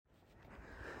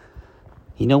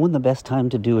You know when the best time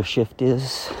to do a shift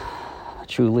is?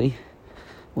 Truly,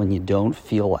 when you don't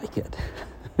feel like it.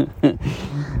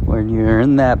 When you're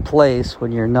in that place,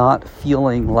 when you're not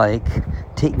feeling like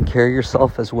taking care of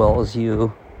yourself as well as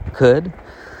you could.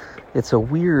 It's a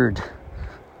weird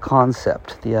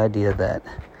concept, the idea that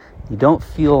you don't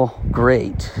feel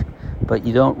great, but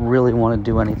you don't really want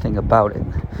to do anything about it.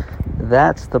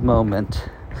 That's the moment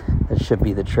that should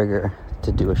be the trigger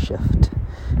to do a shift.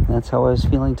 And that's how I was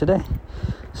feeling today.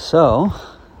 So,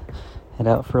 head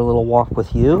out for a little walk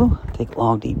with you. Take a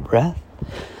long, deep breath.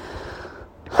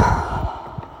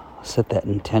 Set that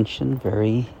intention,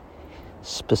 very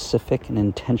specific and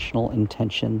intentional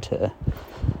intention to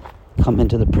come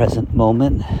into the present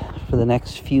moment for the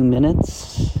next few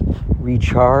minutes.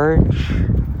 Recharge.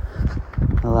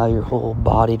 Allow your whole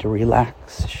body to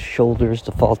relax. Shoulders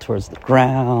to fall towards the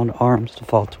ground. Arms to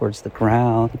fall towards the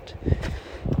ground.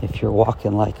 If you're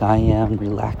walking like I am,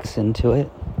 relax into it.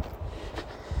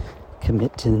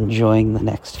 Commit to enjoying the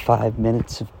next 5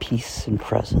 minutes of peace and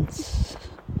presence.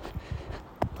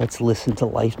 Let's listen to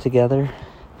life together.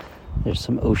 There's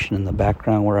some ocean in the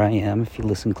background where I am. If you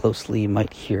listen closely, you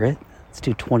might hear it. Let's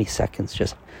do 20 seconds,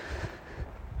 just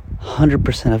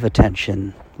 100% of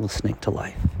attention listening to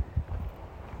life.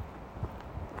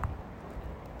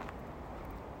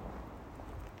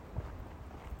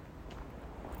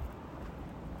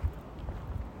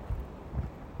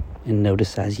 And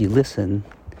notice as you listen,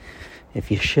 if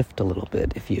you shift a little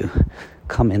bit, if you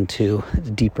come into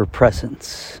deeper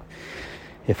presence,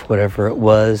 if whatever it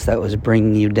was that was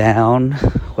bringing you down,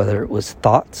 whether it was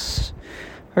thoughts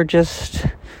or just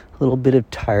a little bit of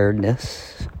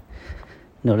tiredness,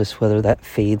 notice whether that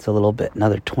fades a little bit.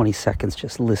 Another 20 seconds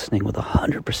just listening with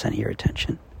 100% of your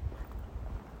attention.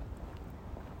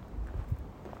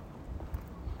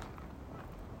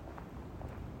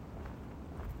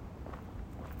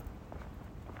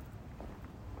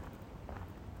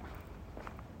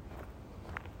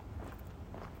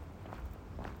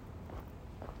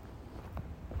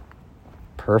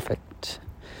 Perfect.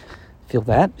 Feel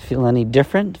that? Feel any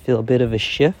different? Feel a bit of a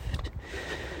shift?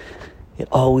 It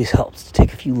always helps to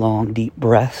take a few long, deep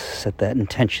breaths, set that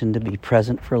intention to be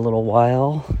present for a little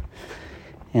while,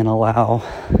 and allow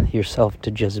yourself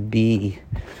to just be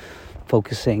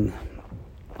focusing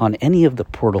on any of the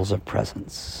portals of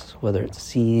presence, whether it's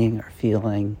seeing or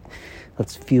feeling.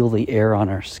 Let's feel the air on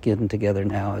our skin together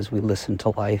now as we listen to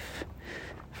life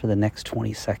for the next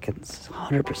 20 seconds.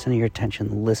 100% of your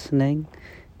attention listening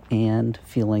and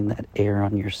feeling that air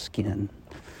on your skin.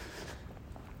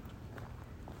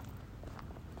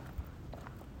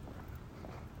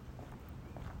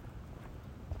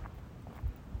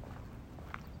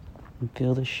 And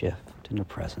feel the shift into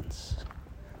presence.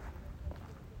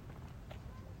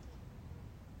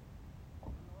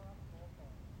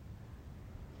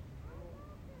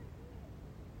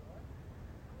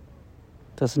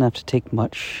 Doesn't have to take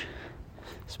much,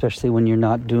 especially when you're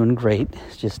not doing great.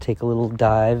 Just take a little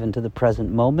dive into the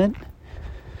present moment.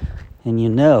 And you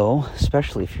know,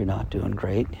 especially if you're not doing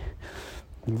great,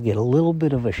 you'll get a little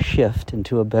bit of a shift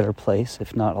into a better place,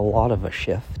 if not a lot of a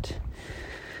shift.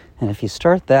 And if you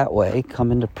start that way,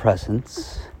 come into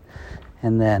presence,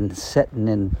 and then set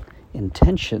an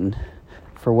intention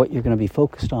for what you're going to be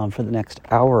focused on for the next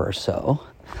hour or so,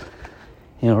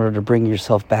 in order to bring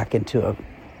yourself back into a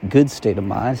good state of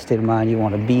mind you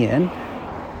want to be in,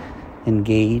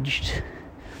 engaged,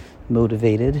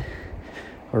 motivated,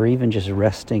 or even just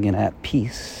resting and at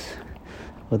peace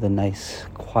with a nice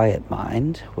quiet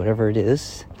mind, whatever it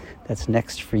is that's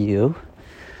next for you.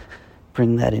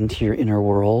 Bring that into your inner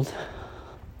world.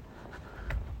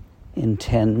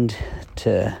 Intend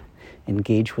to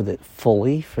engage with it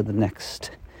fully for the next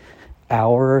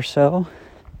hour or so.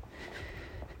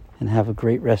 And have a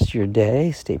great rest of your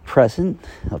day. Stay present.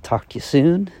 I'll talk to you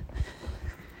soon.